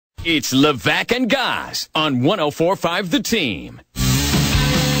It's Levack and Goz on 104.5 The Team.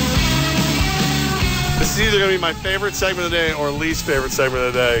 This is either going to be my favorite segment of the day or least favorite segment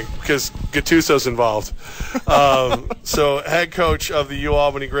of the day because Gattuso's involved. So, head coach of the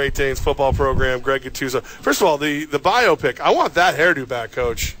UAlbany Great Danes football program, Greg Gattuso. First of all, the biopic. I want that hairdo back,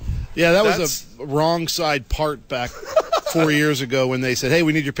 Coach. Yeah, that was a wrong side part back 4 years ago when they said, hey,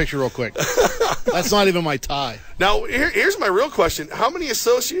 we need your picture real quick. That's not even my tie. Now, here's my real question. How many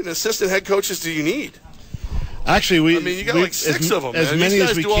associate and assistant head coaches do you need? Actually, you got like 6 of them. As man. many These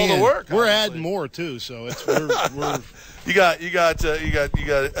guys as we do can. all the work. We're obviously. adding more too, so it's we're You got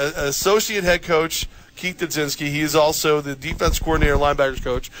an associate head coach, Keith Dudzinski. He is also the defense coordinator, linebackers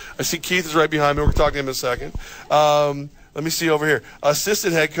coach. I see Keith is right behind me. We're talking to him in a second. Let me see over here.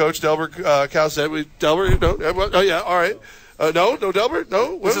 Assistant head coach, Delbert Cowset. Delbert, no, oh yeah, all right. No, Delbert,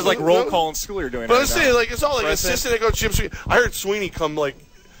 no. This is like roll call in school you're doing. But right I'm saying, like, it's all like assistant head coach Jim Sweeney. I heard Sweeney come like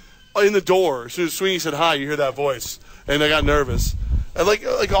in the door as soon as Sweeney said hi. You hear that voice, and I got nervous. And like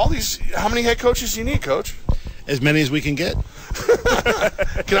all these, how many head coaches do you need, Coach? as many as we can get.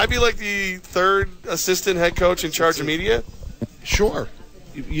 Can I be like the third assistant head coach in charge of media? Sure,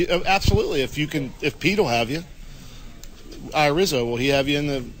 absolutely. If Pete will have you, Rizzo, will he have you in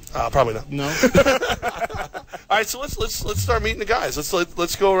the? Probably not. No. All right, so let's start meeting the guys.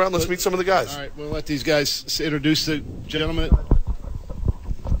 Let's go around. Let's meet some of the guys. All right, we'll let these guys introduce the gentleman.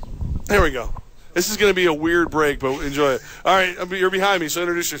 There we go. This is going to be a weird break, but enjoy it. All right, you're behind me, so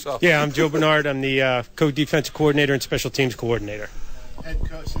introduce yourself. Yeah, I'm Joe Bernard. I'm the co-defensive coordinator and special teams coordinator. Head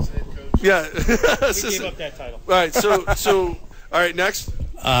coach is head coach. Yeah. We gave up that title. All right, so all right, next.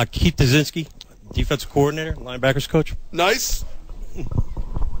 Keith Dudzinski, defensive coordinator, linebackers coach. Nice.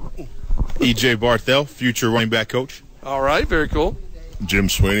 E.J. Barthel, future running back coach. All right, very cool. Jim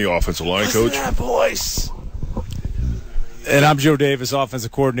Sweeney, offensive line coach. Listen to that voice. And I'm Joe Davis,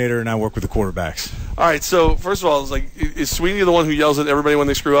 offensive coordinator, and I work with the quarterbacks. All right, so first of all, it's like, is Sweeney the one who yells at everybody when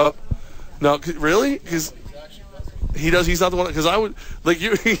they screw up? No, really? Because he does. He's not the one. Because I would like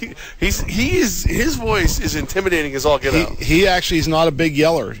you. His voice is intimidating as all get out. He actually is not a big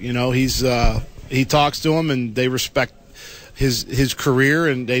yeller. You know, he talks to them and they respect his career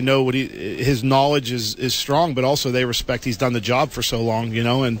and they know what his knowledge is strong, but also they respect he's done the job for so long. You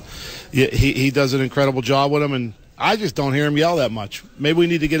know, and he does an incredible job with them and. I just don't hear him yell that much. Maybe we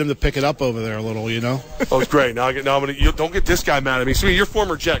need to get him to pick it up over there a little, you know? Oh, it's great. Now I'm gonna. Don't get this guy mad at me. Sweeney, you're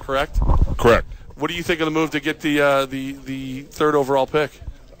former Jet, correct? Correct. What do you think of the move to get the third overall pick?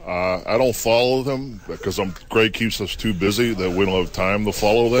 I don't follow them because Greg keeps us too busy that we don't have time to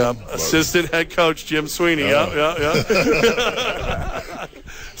follow them. Yep. Assistant head coach Jim Sweeney. Yeah.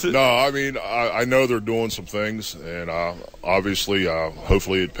 No, I mean, I know they're doing some things, and obviously,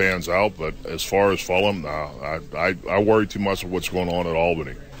 hopefully it pans out. But as far as following, I worry too much of what's going on at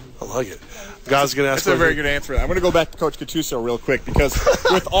Albany. I like it. Guys, going to ask. That's a very good answer. I'm going to go back to Coach Gattuso real quick because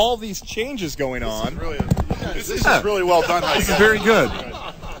with all these changes going on, This is really well done. this is very good.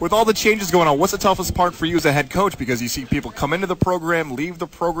 With all the changes going on, what's the toughest part for you as a head coach? Because you see people come into the program, leave the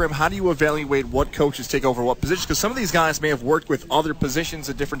program. How do you evaluate what coaches take over what positions? Because some of these guys may have worked with other positions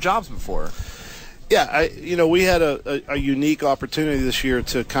at different jobs before. Yeah, we had a unique opportunity this year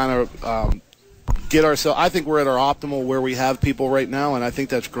to kind of get ourselves. I think we're at our optimal where we have people right now, and I think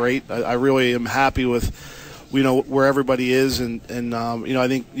that's great. I really am happy with, where everybody is, and I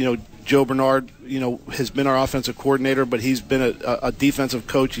think Joe Bernard, has been our offensive coordinator, but he's been a defensive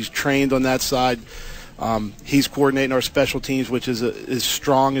coach. He's trained on that side. He's coordinating our special teams, which is as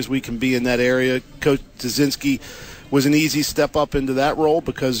strong as we can be in that area. Coach Dudzinski was an easy step up into that role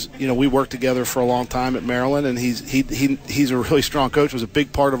because we worked together for a long time at Maryland, and he's a really strong coach. Was a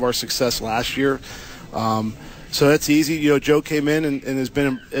big part of our success last year. So that's easy. Joe came in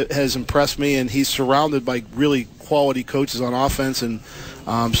and has impressed me, and he's surrounded by really quality coaches on offense, and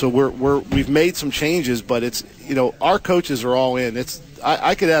so we've made some changes, but it's our coaches are all in.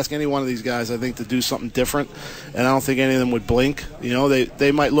 I could ask any one of these guys, I think, to do something different, and I don't think any of them would blink.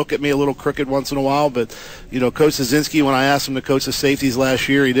 They might look at me a little crooked once in a while, but Coach Dudzinski, when I asked him to coach the safeties last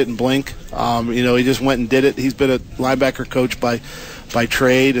year, he didn't blink. He just went and did it. He's been a linebacker coach by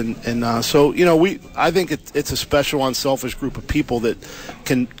trade, and so I think it's a special, unselfish group of people that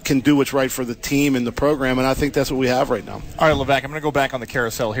can do what's right for the team and the program, and I think that's what we have right now. All right, Levack, I'm going to go back on the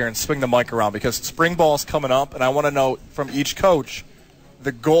carousel here and swing the mic around because spring ball is coming up, and I want to know from each coach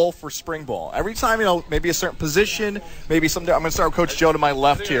the goal for spring ball. Every time, maybe a certain position, maybe someday. I'm going to start with Coach Joe to my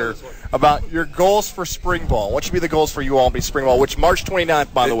left here about your goals for spring ball. What should be the goals for UAlbany spring ball, which March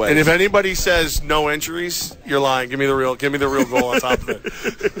 29th, by the way. And if anybody says no injuries, You're lying. Give me the real goal on top of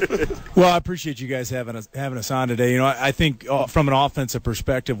it. Well, I appreciate you guys having us on today. I think from an offensive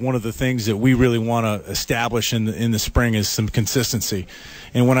perspective, one of the things that we really want to establish in the spring is some consistency.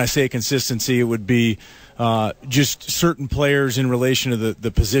 And when I say consistency, it would be just certain players in relation to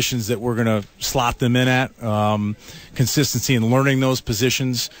the positions that we're going to slot them in at, consistency in learning those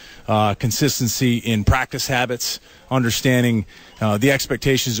positions, consistency in practice habits, understanding the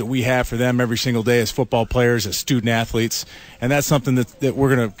expectations that we have for them every single day as football players, as student athletes. And that's something that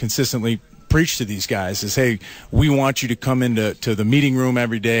we're going to consistently preach to these guys is, hey, we want you to come into the meeting room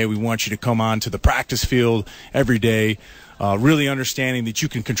every day. We want you to come on to the practice field every day. Really understanding that you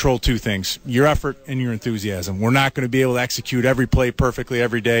can control two things, your effort and your enthusiasm. We're not going to be able to execute every play perfectly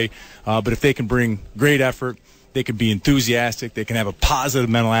every day, but if they can bring great effort, they can be enthusiastic, they can have a positive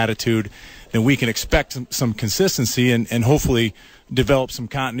mental attitude, then we can expect some consistency and hopefully develop some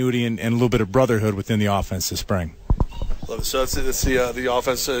continuity and a little bit of brotherhood within the offense this spring. Love it. So that's the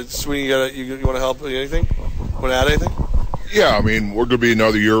offense. Sweeney, you want to help with anything? Want to add anything? Yeah, I mean, we're going to be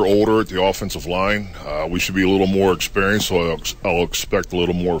another year older at the offensive line. We should be a little more experienced, so I'll expect a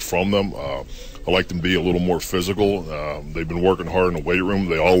little more from them. I like them to be a little more physical. They've been working hard in the weight room.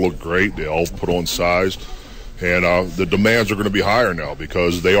 They all look great. They all put on size. And the demands are going to be higher now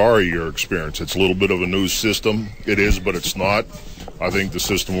because they are a year experience. It's a little bit of a new system. It is, but it's not. I think the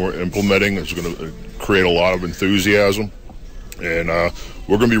system we're implementing is going to create a lot of enthusiasm. And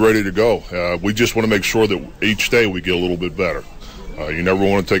we're going to be ready to go. We just want to make sure that each day we get a little bit better. You never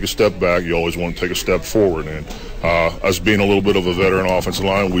want to take a step back. You always want to take a step forward. And us being a little bit of a veteran offensive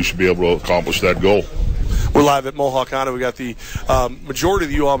line, we should be able to accomplish that goal. We're live at Mohawk Honda. We got the majority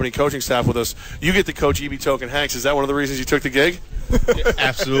of the UAlbany coaching staff with us. You get to coach E.B. Token Hanks. Is that one of the reasons you took the gig? Yeah,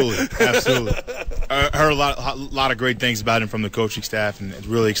 absolutely. I heard a lot of great things about him from the coaching staff, and it's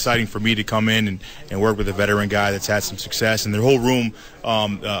really exciting for me to come in and work with a veteran guy that's had some success, and their whole room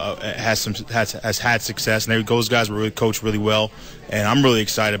has had success, and those guys were really coached really well, and I'm really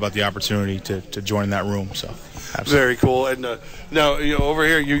excited about the opportunity to join that room. So. Absolutely. Very cool. And now, over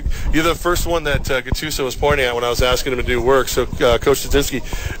here, you're the first one that Gattuso was pointing at when I was asking him to do work. So, Coach Stadzinski,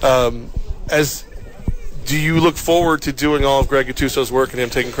 do you look forward to doing all of Greg Gattuso's work and him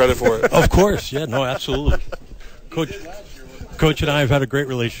taking credit for it? Of course. Yeah, no, absolutely. Coach and I have had a great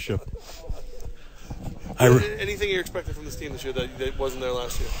relationship. Anything you're expecting from this team this year that wasn't there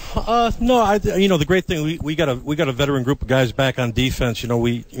last year? No, the great thing we got a veteran group of guys back on defense.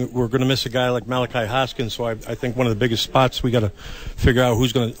 We're going to miss a guy like Malachi Hoskins, so I think one of the biggest spots we got to figure out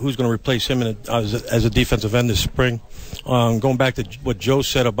who's going to replace him as a defensive end this spring. Going back to what Joe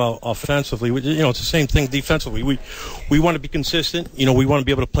said about offensively, it's the same thing defensively. We want to be consistent. We want to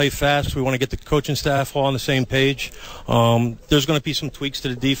be able to play fast. We want to get the coaching staff all on the same page. There's going to be some tweaks to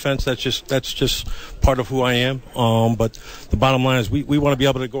the defense. That's just part of who I am. But the bottom line is we want to be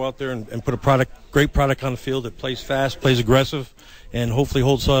able to go out there and put a great product on the field that plays fast, plays aggressive, and hopefully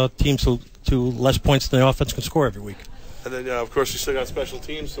holds teams to less points than the offense can score every week. And then, of course, you still got special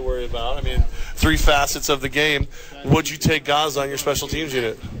teams to worry about. I mean, 3 facets of the game. Would you take Goz on your special teams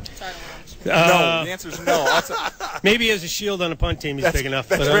unit? No, the answer is no. Maybe as a shield on a punt team, he's big enough.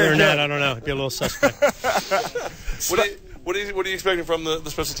 But other than that, I don't know. It'd be a little suspect. What are you expecting from the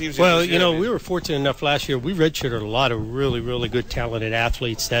special teams? Well, we were fortunate enough last year. We redshirted a lot of really, really good, talented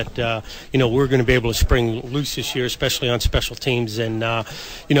athletes that, we're going to be able to spring loose this year, especially on special teams. And,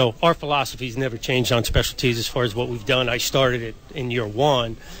 our philosophy's never changed on special teams as far as what we've done. I started it in year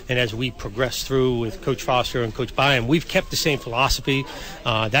 1, and as we progressed through with Coach Foster and Coach Byam, we've kept the same philosophy.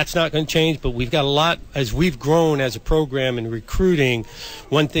 That's not going to change, but we've got a lot, as we've grown as a program in recruiting,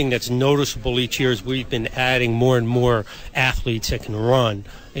 one thing that's noticeable each year is we've been adding more and more athletes that can run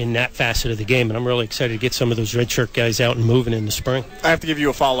in that facet of the game, and I'm really excited to get some of those redshirt guys out and moving in the spring. I have to give you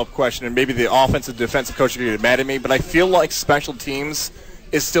a follow-up question, and maybe the offensive defensive coach will get mad at me, but I feel like special teams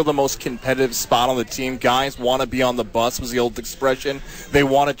is still the most competitive spot on the team. Guys want to be on the bus, was the old expression. They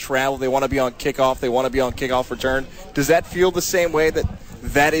want to travel. They want to be on kickoff. They want to be on kickoff return. Does that feel the same way,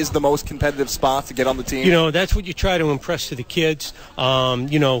 that is the most competitive spot to get on the team? That's what you try to impress to the kids.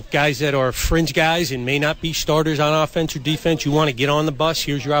 Guys that are fringe guys and may not be starters on offense or defense, you want to get on the bus.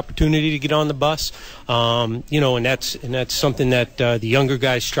 Here's your opportunity to get on the bus. And that's something that the younger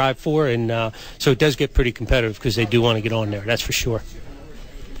guys strive for. And so it does get pretty competitive because they do want to get on there. That's for sure.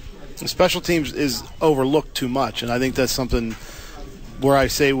 Special teams is overlooked too much, and I think that's something where I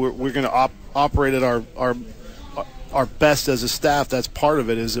say we're going to operate at our our best as a staff, that's part of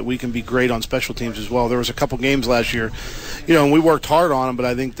it, is that we can be great on special teams as well. There was a couple games last year, and we worked hard on them, but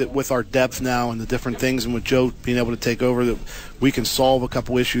I think that with our depth now and the different things, and with Joe being able to take over, that we can solve a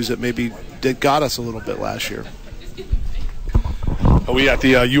couple issues that got us a little bit last year. We got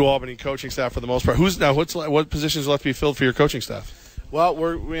the UAlbany coaching staff for the most part. What positions left to be filled for your coaching staff? Well,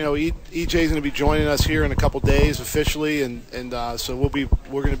 EJ's going to be joining us here in a couple days officially, and so we're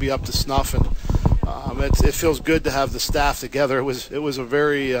going to be up to snuff, and it feels good to have the staff together. It was a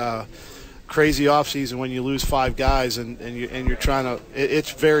very crazy offseason when you lose 5 guys and you're trying to.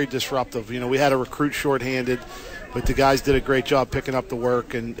 It's very disruptive. We had a recruit shorthanded, but the guys did a great job picking up the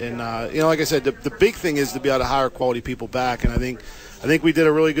work, and like I said, the big thing is to be able to hire quality people back, and I think we did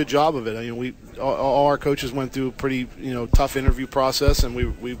a really good job of it. All our coaches went through a pretty tough interview process, and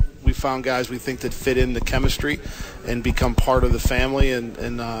we found guys we think that fit in the chemistry and become part of the family and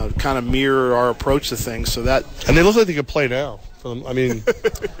kind of mirror our approach to things. So that, and they look like they could play now. I mean,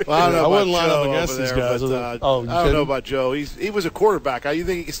 well, I wouldn't line Joe up against these guys. I don't know about Joe. He was a quarterback. You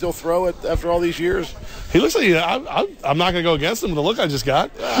think he can still throw it after all these years? He looks like I'm not going to go against him with the look I just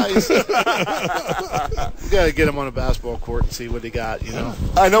got. You got to get him on a basketball court and see what he got.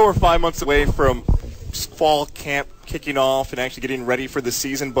 I know we're 5 months away from fall camp kicking off and actually getting ready for the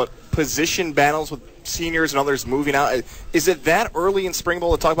season, but position battles with seniors and others moving out, is it that early in spring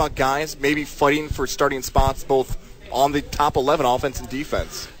ball to talk about guys maybe fighting for starting spots both on the top 11 offense and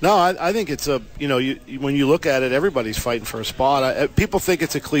defense? No, I think it's when you look at it, everybody's fighting for a spot. People think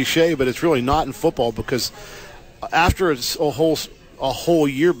it's a cliche, but it's really not in football, because after a whole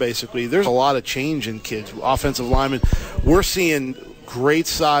year, basically, there's a lot of change in kids. Offensive linemen, we're seeing great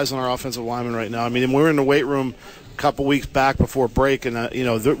size on our offensive linemen right now. I mean, we were in the weight room a couple weeks back before break, and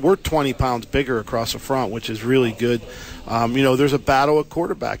we're 20 pounds bigger across the front, which is really good. There's a battle at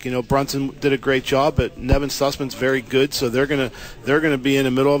quarterback. Brunson did a great job, but Nevin Sussman's very good, so they're gonna be in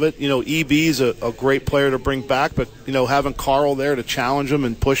the middle of it. EB's a great player to bring back, but having Carl there to challenge him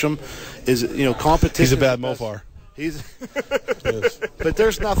and push him is competition. He's a bad Mofar. But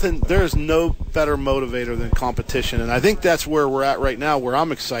there's no better motivator than competition, and I think that's where we're at right now. Where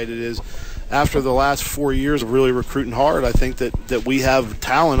I'm excited is, after the last 4 years of really recruiting hard, I think that we have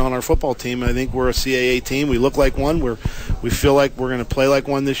talent on our football team. I think we're a CAA team. We look like one. We feel like we're going to play like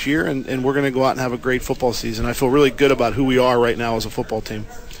one this year, and we're going to go out and have a great football season. I feel really good about who we are right now as a football team.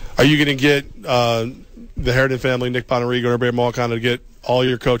 Are you going to get the Harrington family, Nick Bonarigo, and everybody all kind of get all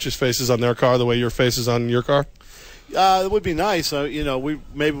your coaches' faces on their car the way your face is on your car? It would be nice.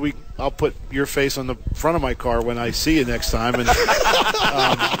 I'll put your face on the front of my car when I see you next time, and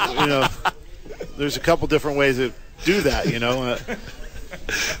there's a couple different ways to do that.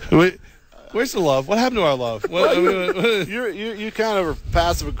 Where's the love? What happened to our love? You kind of are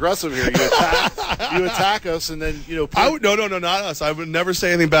passive aggressive here. You attack us, and then no, not us. I would never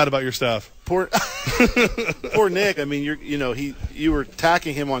say anything bad about your staff. Poor Nick. I mean, you were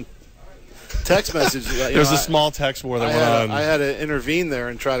attacking him on text message. There's a small text war that went on. I had to intervene there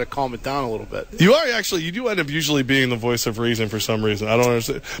and try to calm it down a little bit. You do end up usually being the voice of reason for some reason. I don't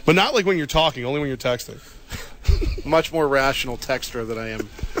understand. But not like when you're talking, only when you're texting. Much more rational texter than I am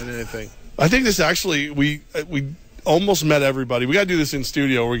than anything. I think this actually, we almost met everybody. We got to do this in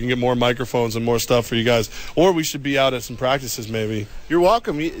studio where we can get more microphones and more stuff for you guys. Or we should be out at some practices maybe. You're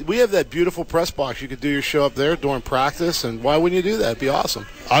welcome. We have that beautiful press box. You could do your show up there during practice, and why wouldn't you do that? It'd be awesome.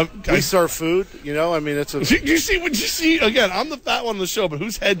 We serve food, I mean, it's a... Did you see, again, I'm the fat one on the show, but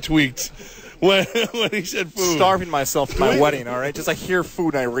whose head tweaked when he said food? Starving myself to my wedding, all right? Just I hear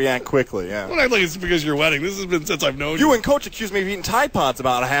food and I react quickly, yeah. Well, I think it's because of your wedding. This has been since I've known you. You and Coach accused me of eating Tide Pods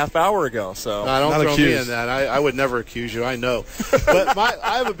about a half hour ago, so... No, don't throw me in that. I would never accuse you, I know. But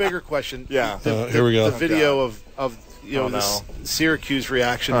I have a bigger question. Yeah. Here we go. The video of this Syracuse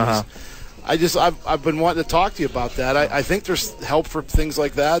reaction is... I've been wanting to talk to you about that. I think there's help for things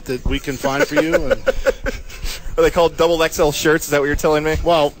like that we can find for you. And are they called double XL shirts? Is that what you're telling me?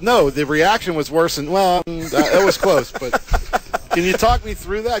 Well, no. The reaction was worse than it was close. But can you talk me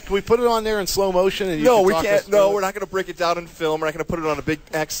through that? Can we put it on there in slow motion? And no, we can't. No, we're not going to break it down in film. We're not going to put it on a big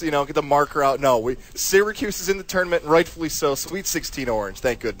X. Get the marker out. No, Syracuse is in the tournament, and rightfully so. Sweet 16 orange.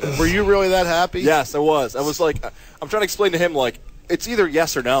 Thank goodness. Were you really that happy? Yes, I was. I was like, I'm trying to explain to him it's either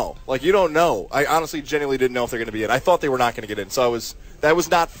yes or no. You don't know. I honestly, genuinely didn't know if they're going to be in. I thought they were not going to get in. So that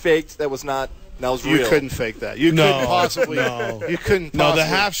was not faked. That was not That was You real. couldn't fake that. You couldn't possibly. You couldn't. No, the possibly.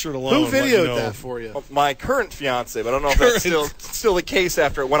 half shirt alone. Who videoed that for you? My current fiance, but I don't know if that's still the case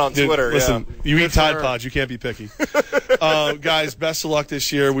after it went on Dude, Twitter. Listen, you Good eat for Tide her. Pods. You can't be picky. Guys, best of luck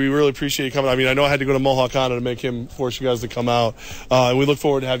this year. We really appreciate you coming. I mean, I know I had to go to Mohawk Honda to make him force you guys to come out. And we look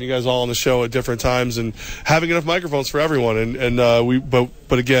forward to having you guys all on the show at different times and having enough microphones for everyone.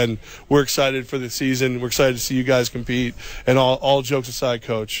 But again, we're excited for the season. We're excited to see you guys compete. And all jokes aside,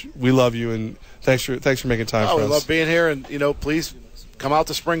 Coach, we love you and thanks for making time for us. We love being here, and please come out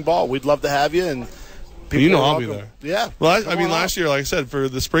to spring ball. We'd love to have you, and I'll be there. Yeah. Well, I mean, last year, like I said, for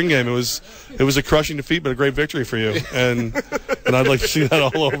the spring game, it was a crushing defeat, but a great victory for you, and I'd like to see that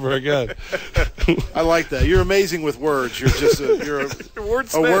all over again. I like that. You're amazing with words. You're just a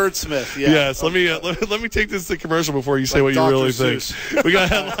wordsmith. Yeah. Yes. Let me take this to commercial before you say what you Dr. really Seuss. think. We got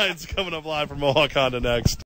headlines coming up live from Mohawk Honda next.